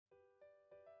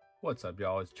What's up,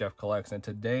 y'all? It's Jeff Collects, and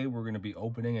today we're going to be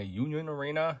opening a Union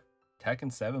Arena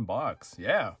Tekken 7 box.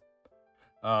 Yeah,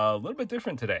 a little bit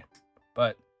different today,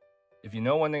 but if you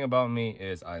know one thing about me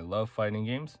is I love fighting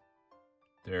games.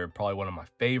 They're probably one of my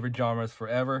favorite genres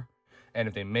forever, and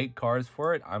if they make cards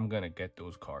for it, I'm going to get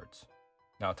those cards.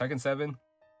 Now, Tekken 7,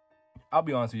 I'll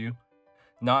be honest with you,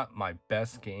 not my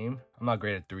best game. I'm not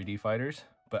great at 3D fighters,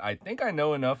 but I think I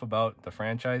know enough about the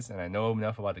franchise, and I know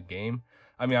enough about the game.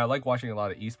 I mean, I like watching a lot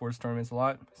of esports tournaments a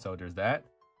lot, so there's that.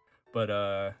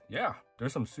 But yeah,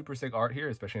 there's some super sick art here,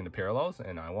 especially in the parallels,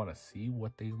 and I want to see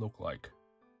what they look like.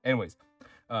 Anyways,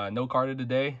 no card of the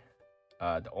day.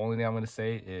 The only thing I'm going to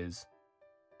say is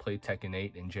play Tekken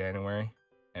 8 in January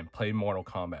and play Mortal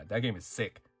Kombat. That game is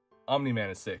sick. Omni-Man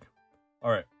is sick.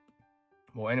 All right.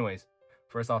 Well, anyways,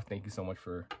 first off, thank you so much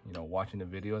for, watching the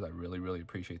videos. I really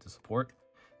appreciate the support.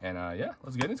 And yeah,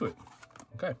 let's get into it.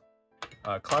 Okay.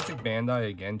 Classic Bandai,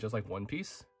 again, just like One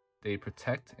Piece, they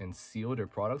protect and seal their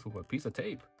products with a piece of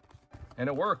tape, and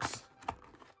it works.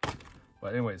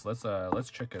 But anyways, let's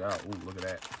check it out. Ooh, look at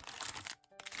that.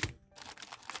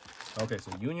 Okay,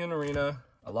 so Union Arena,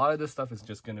 a lot of this stuff is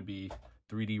just going to be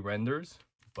 3D renders,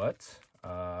 but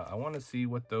I want to see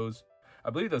what those, I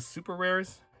believe the super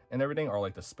rares and everything are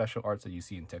like the special arts that you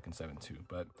see in Tekken 7 too.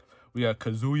 But we got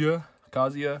Kazuya,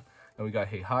 and we got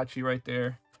Heihachi right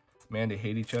there. Man, they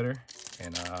hate each other.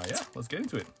 And yeah, let's get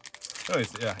into it.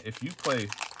 Anyways, yeah, if you play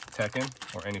Tekken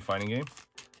or any fighting game,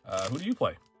 who do you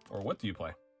play? Or what do you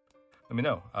play? Let me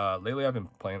know. Lately, I've been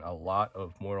playing a lot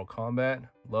of Mortal Kombat.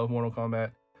 Love Mortal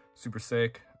Kombat. Super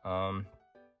sick.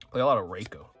 Play a lot of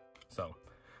Reiko. So,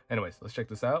 anyways, let's check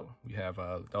this out. We have,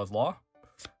 that was Law,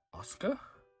 Asuka,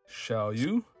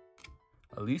 Xiaoyu,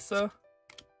 Alisa,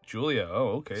 Julia. Oh,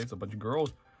 okay, it's a bunch of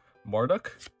girls.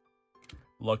 Marduk,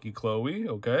 Lucky Chloe,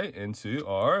 okay, into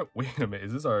our, wait a minute,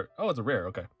 is this our, oh, it's a rare,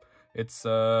 okay. It's,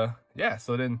 yeah,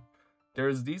 so then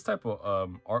there's these type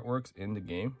of artworks in the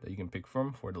game that you can pick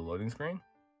from for the loading screen.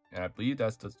 And I believe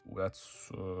that's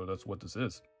what this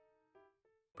is.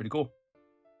 Pretty cool.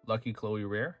 Lucky Chloe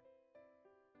rare.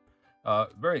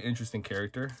 Very interesting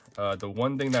character. The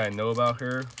one thing that I know about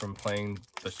her from playing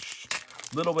the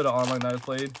little bit of online that I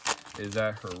played is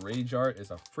that her rage art is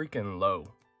a freaking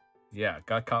low. Yeah,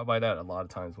 got caught by that a lot of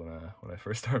times when I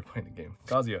first started playing the game.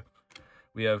 Kazuya.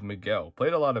 We have Miguel.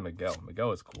 Played a lot of Miguel.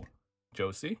 Miguel is cool.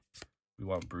 Josie. We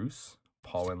want Bruce.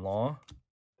 Paul and Law.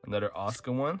 Another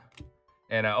Asuka one.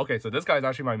 And okay, so this guy's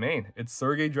actually my main. It's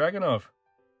Sergey Dragunov.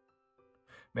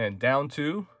 Man, down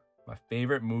 2. My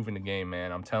favorite move in the game,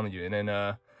 man. I'm telling you. And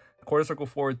then quarter circle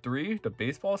forward 3. The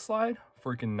baseball slide.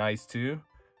 Freaking nice too.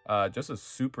 Just a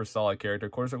super solid character.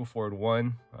 Quarter circle forward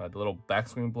 1. The little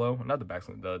backswing blow. Not the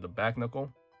backswing, the back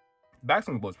knuckle.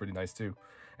 Backswing blow is pretty nice too.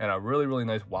 And a really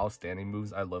nice while standing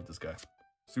moves. I love this guy.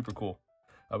 Super cool.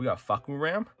 We got Faku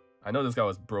Ram. I know this guy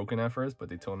was broken at first, but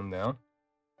they toned him down.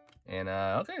 And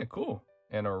okay, cool.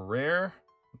 And a rare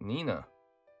Nina.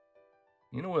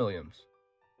 Nina Williams.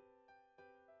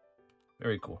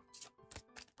 Very cool.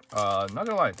 Not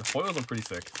gonna lie, the foils are pretty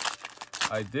sick.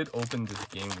 I did open this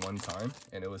game one time,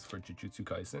 and it was for Jujutsu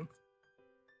Kaisen.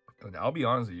 And I'll be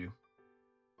honest with you,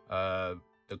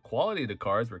 the quality of the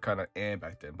cards were kind of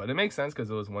back then, but it makes sense because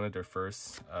it was one of their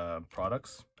first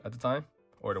products at the time,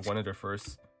 or one of their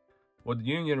first. Well, the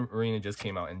Union Arena just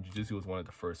came out, and Jujutsu was one of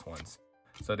the first ones,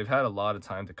 so they've had a lot of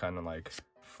time to kind of like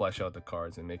flesh out the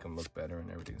cards and make them look better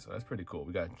and everything. So that's pretty cool.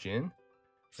 We got Jin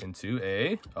into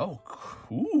a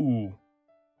cool.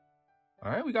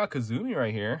 All right, we got Kazumi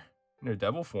right here. In their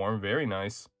devil form, very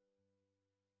nice.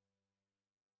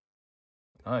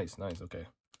 Nice, okay.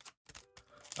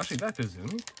 Actually, that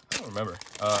Kazumi? I don't remember.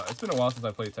 It's been a while since I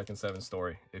played Tekken 7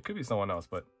 Story. It could be someone else,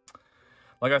 but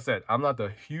like I said, I'm not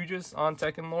the hugest on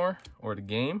Tekken lore or the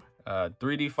game.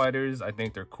 3D fighters, I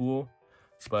think they're cool.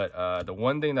 But the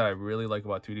one thing that I really like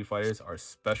about 2D fighters are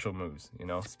special moves.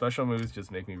 Special moves just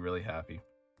make me really happy.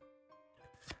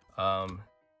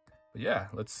 But yeah,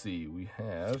 let's see.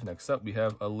 Next up, we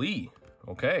have a Lee.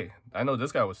 Okay, I know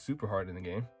this guy was super hard in the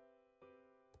game.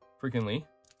 Freaking Lee.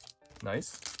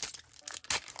 Nice.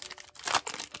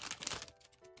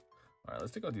 All right,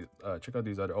 let's check out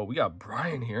these other. Oh, we got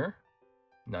Brian here.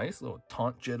 Nice little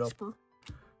taunt jet upper.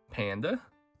 Panda.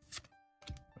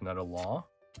 Another Law.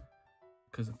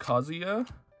 Kazuya.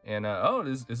 And oh,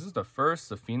 this is the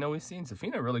first Safina we've seen.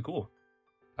 Safina, really cool.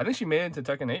 I think she made it into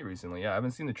Tekken 8 recently. Yeah, I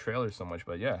haven't seen the trailer so much,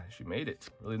 but yeah, she made it.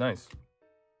 Really nice.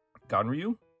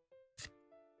 Ganryu.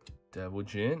 Devil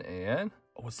Jin, and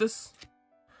oh, what's this?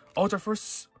 Oh, it's our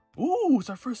first. Ooh, it's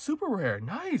our first super rare.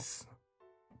 Nice.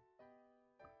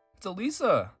 It's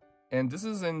Alisa. And this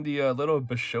is in the little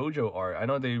Bishojo art. I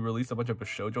know they released a bunch of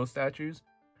Bishojo statues.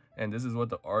 And this is what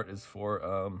the art is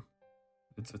for.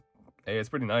 Hey, it's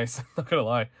pretty nice. Not gonna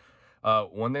lie.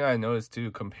 One thing I noticed too,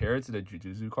 compared to the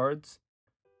Jujutsu cards,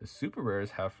 the super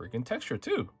rares have freaking texture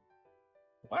too.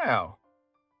 Wow.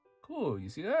 Cool, you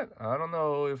see that? I don't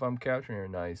know if I'm capturing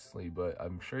it nicely, but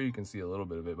I'm sure you can see a little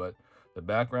bit of it. But the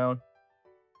background,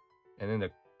 and then the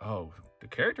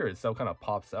character itself kind of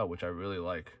pops out, which I really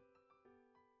like.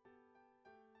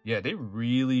 Yeah, they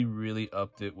really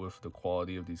upped it with the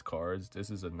quality of these cards. This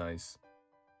is a nice...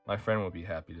 My friend would be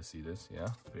happy to see this. Yeah,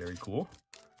 very cool.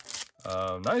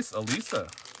 Nice, Elisa.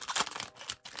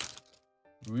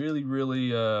 Really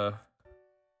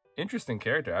interesting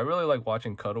character. I really like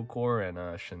watching Cuddlecore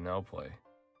and Chanel play.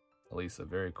 Elisa,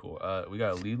 very cool. We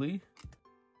got Lily,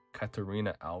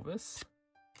 Katarina Alves.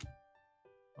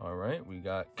 All right, we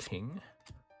got King,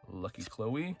 Lucky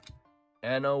Chloe,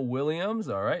 Anna Williams.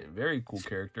 All right, very cool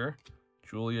character.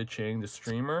 Julia Chang, the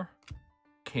streamer,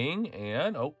 King,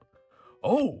 and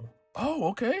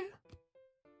okay.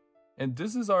 And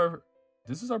this is our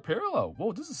parallel.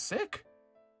 Whoa, this is sick.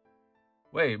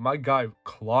 Wait, my guy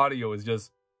Claudio is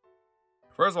just...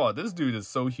 First of all, this dude is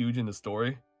so huge in the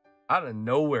story. Out of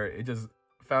nowhere, it just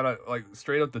found out, like,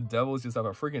 straight up the devils just have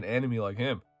a freaking enemy like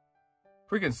him.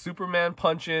 Freaking Superman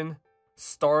punching,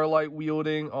 Starlight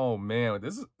wielding. Oh man,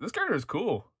 this character is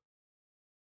cool.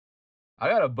 I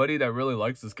got a buddy that really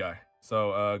likes this guy.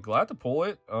 So glad to pull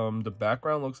it. The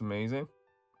background looks amazing.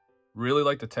 Really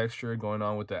like the texture going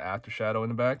on with the after shadow in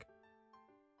the back.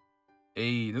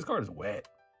 Hey, this card is wet.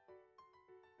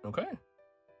 Okay.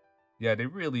 Yeah, they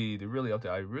really upped it.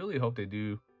 I really hope they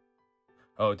do.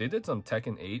 Oh, they did some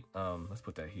Tekken 8. Let's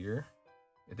put that here.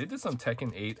 If they did some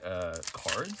Tekken 8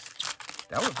 cards,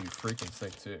 that would be freaking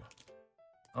sick too.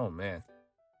 Oh man.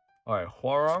 Alright,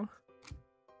 Hwarong.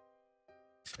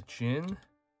 A Jin.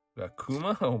 We got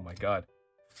Kuma. Oh my god.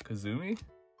 Kazumi.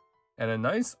 And a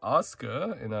nice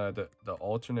Asuka in the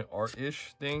alternate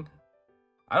art-ish thing.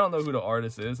 I don't know who the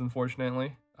artist is,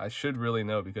 unfortunately. I should really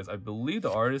know because I believe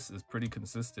the artist is pretty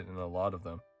consistent in a lot of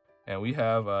them. And we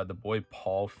have the boy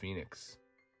Paul Phoenix.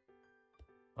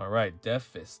 Alright, Death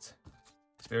Fist.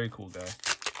 Very cool guy.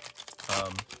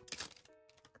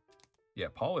 Yeah,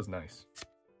 Paul is nice.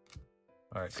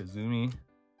 Alright, Kazumi.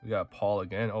 We got Paul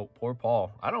again. Oh, poor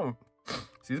Paul. I don't...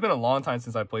 See, it's been a long time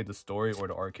since I played the story or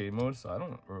the arcade mode, so I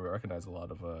don't recognize a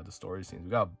lot of the story scenes. We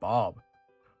got Bob.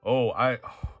 Oh,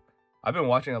 I've been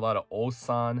watching a lot of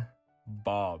Osan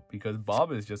Bob because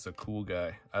Bob is just a cool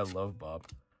guy. I love Bob.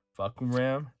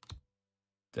 Fakuram,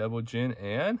 Devil Jin,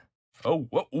 and... Oh,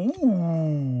 what?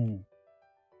 Ooh!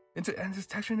 And there's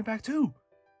texture in the back too.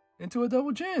 Into a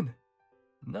Devil Jin.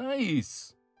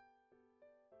 Nice.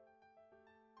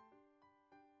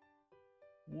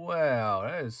 Wow,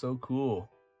 that is so cool.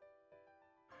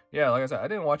 Yeah, like I said, I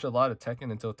didn't watch a lot of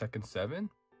Tekken until Tekken 7.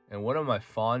 And one of my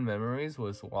fond memories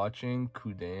was watching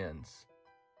Kudans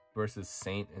versus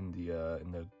Saint in the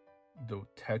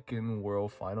Tekken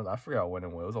World Finals. I forgot when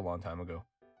it was. It was a long time ago.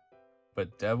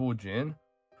 But Devil Jin,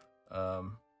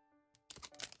 freaking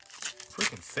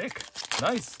sick.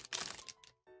 Nice.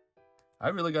 I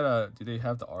really gotta... Do they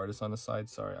have the artist on the side?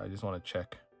 Sorry, I just want to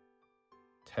check.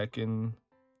 Tekken...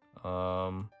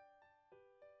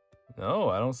 No,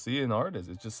 I don't see an artist.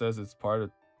 It just says it's part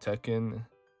of Tekken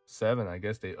 7. I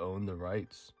guess they own the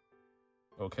rights.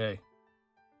 Okay.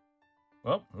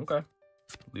 Well, okay.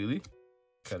 Lily,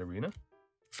 Katarina,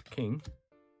 King,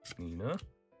 Nina,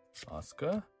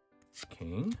 Asuka,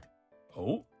 King.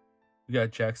 Oh, we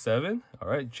got Jack 7. All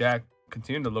right, Jack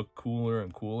continuing to look cooler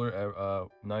and cooler.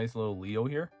 Nice little Leo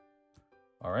here.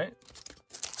 All right.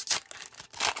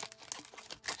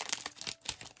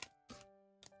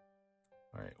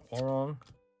 Hwarong.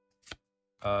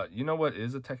 You know what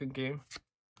is a Tekken game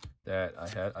that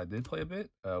I did play a bit?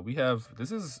 We have,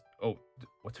 this is,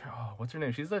 what's her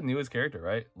name? She's the newest character,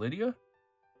 right? Lydia,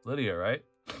 right?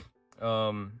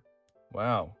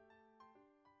 Wow.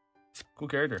 Cool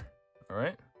character. All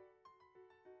right.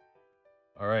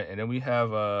 And then we have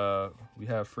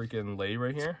freaking Lei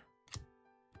right here.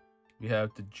 We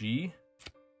have the G,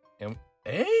 and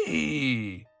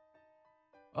hey.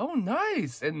 Oh,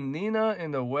 nice. And Nina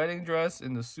in the wedding dress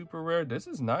in the super rare. This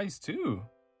is nice, too.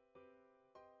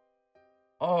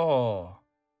 Oh.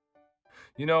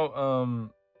 You know,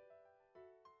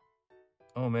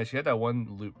 oh, man, she had that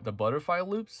one loop. The butterfly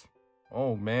loops.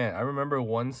 Oh, man. I remember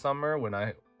one summer when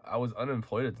I was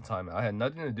unemployed at the time. I had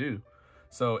nothing to do.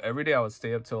 So every day I would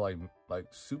stay up till, like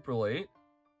super late.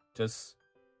 It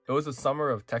was the summer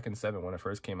of Tekken 7 when it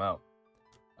first came out.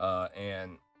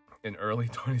 And... in early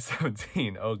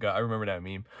 2017. Oh god, I remember that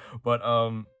meme. But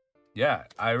yeah,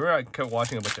 I remember I kept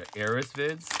watching a bunch of Eris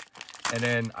vids, And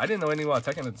then I didn't know anything about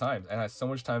Tekken at the time. And I had so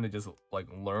much time to just like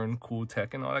learn cool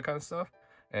tech and all that kind of stuff.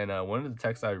 And one of the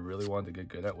techs I really wanted to get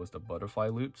good at was the butterfly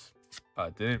loops.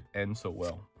 Didn't end so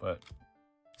well, but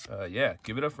yeah,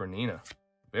 give it up for Nina.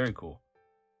 Very cool.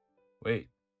 Wait,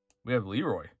 we have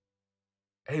Leroy.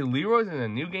 Hey, Leroy's in a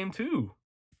new game too.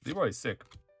 Leroy's sick.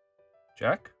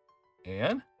 Jack,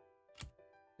 and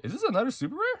is this another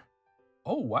super rare?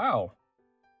 Oh wow,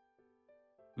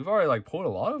 we've already like pulled a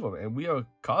lot of them, and we have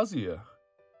Kazuya.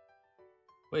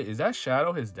 Wait, is that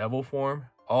Shadow his devil form?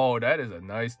 Oh, that is a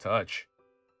nice touch.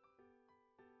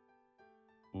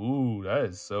 Ooh, that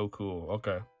is so cool.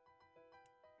 Okay.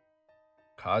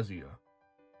 Kazuya.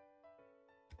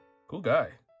 Cool guy.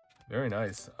 Very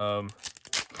nice. I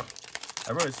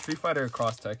remember Street Fighter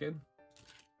Cross Tekken.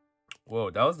 Whoa,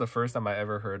 that was the first time I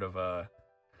ever heard of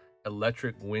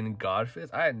Electric Wind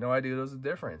Godfist. I had no idea there was a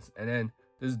difference. And then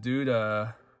this dude,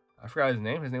 I forgot his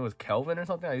name. His name was Kelvin or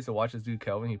something. I used to watch this dude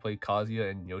Kelvin. He played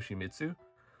Kazuya and Yoshimitsu.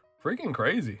 Freaking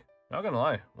crazy. Not gonna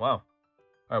lie. Wow.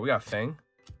 Alright, we got Feng.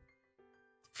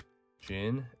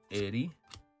 Jin, Eddie.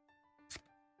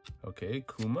 Okay,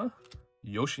 Kuma.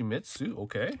 Yoshimitsu,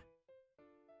 okay.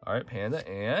 Alright, Panda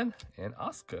and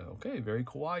Asuka. Okay, very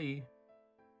kawaii.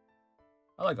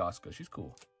 I like Asuka, she's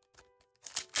cool.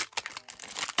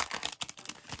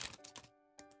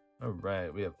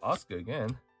 Alright, we have Asuka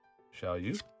again.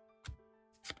 Xiaoyu.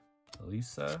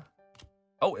 Lisa.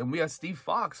 Oh, and we have Steve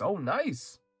Fox. Oh,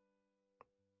 nice.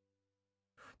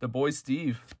 The boy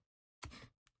Steve.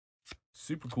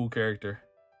 Super cool character.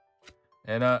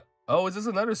 And oh, is this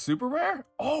another super rare?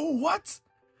 Oh, what?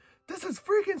 This is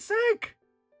freaking sick.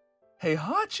 Hey,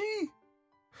 Hachi.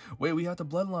 Wait, we have the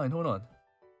bloodline. Hold on.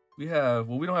 We have,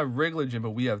 well, we don't have regular Jin,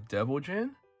 but we have Devil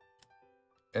Jin.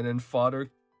 And then Father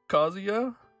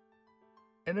Kazuya.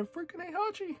 And then freaking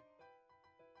Heihachi.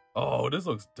 Oh, this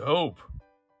looks dope.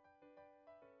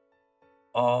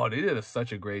 Oh, they did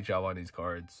such a great job on these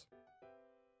cards.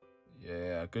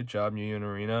 Yeah, good job, New Union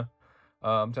Arena.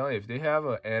 I'm telling you, if they have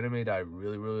an anime that I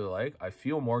really, really like, I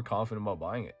feel more confident about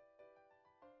buying it.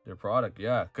 Their product,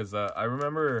 yeah. Because I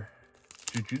remember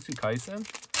Jujutsu Kaisen,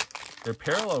 their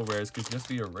parallel rares could just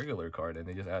be a regular card and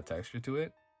they just add texture to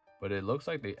it. But it looks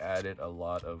like they added a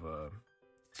lot of,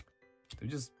 they've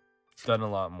just done a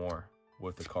lot more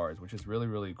with the cards, which is really,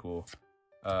 really cool.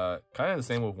 Kind of the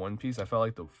same with One Piece. I felt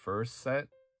like the first set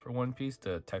for One Piece,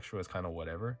 the texture was kind of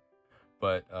whatever.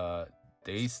 But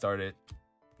they started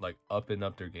like upping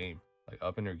up their game,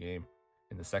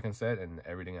 in the second set and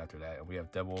everything after that. And we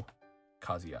have Devil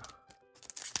Kazuya.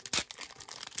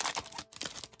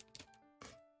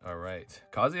 All right,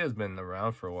 Kazuya has been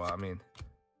around for a while. I mean,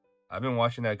 I've been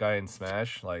watching that guy in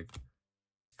Smash, like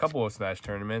a couple of Smash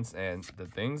tournaments, and the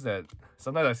things that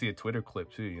sometimes I see a Twitter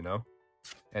clip too, you know,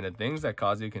 and the things that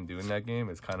Kazuya can do in that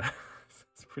game is kind of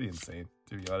it's pretty insane,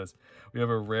 to be honest. We have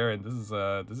a rare, and this is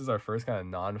our first kind of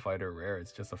non-fighter rare.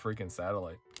 It's just a freaking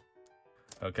satellite.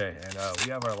 Okay, and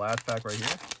we have our last pack right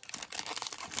here.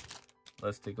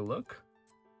 Let's take a look.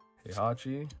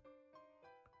 Heihachi.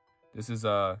 This is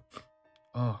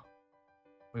oh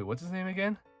wait, what's his name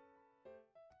again?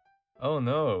 Oh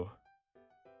no.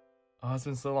 Oh, it's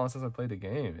been so long since I played the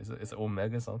game. Is it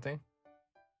Omega something?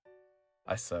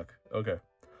 I suck. Okay.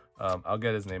 I'll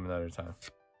get his name another time.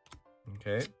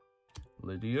 Okay.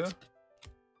 Lydia.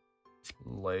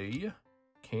 Lei.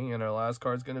 King, and our last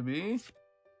card's gonna be,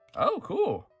 oh,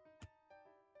 cool.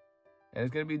 And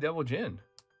it's gonna be Devil Jin.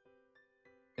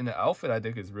 And the outfit I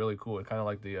think is really cool. It's kind of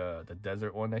like the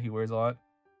desert one that he wears a lot.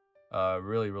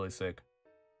 Really, really sick.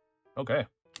 Okay.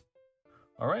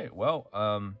 All right. Well,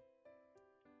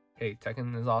 hey,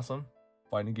 Tekken is awesome.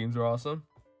 Fighting games are awesome.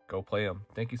 Go play them.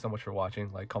 Thank you so much for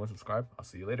watching. Like, comment, subscribe. I'll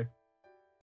see you later.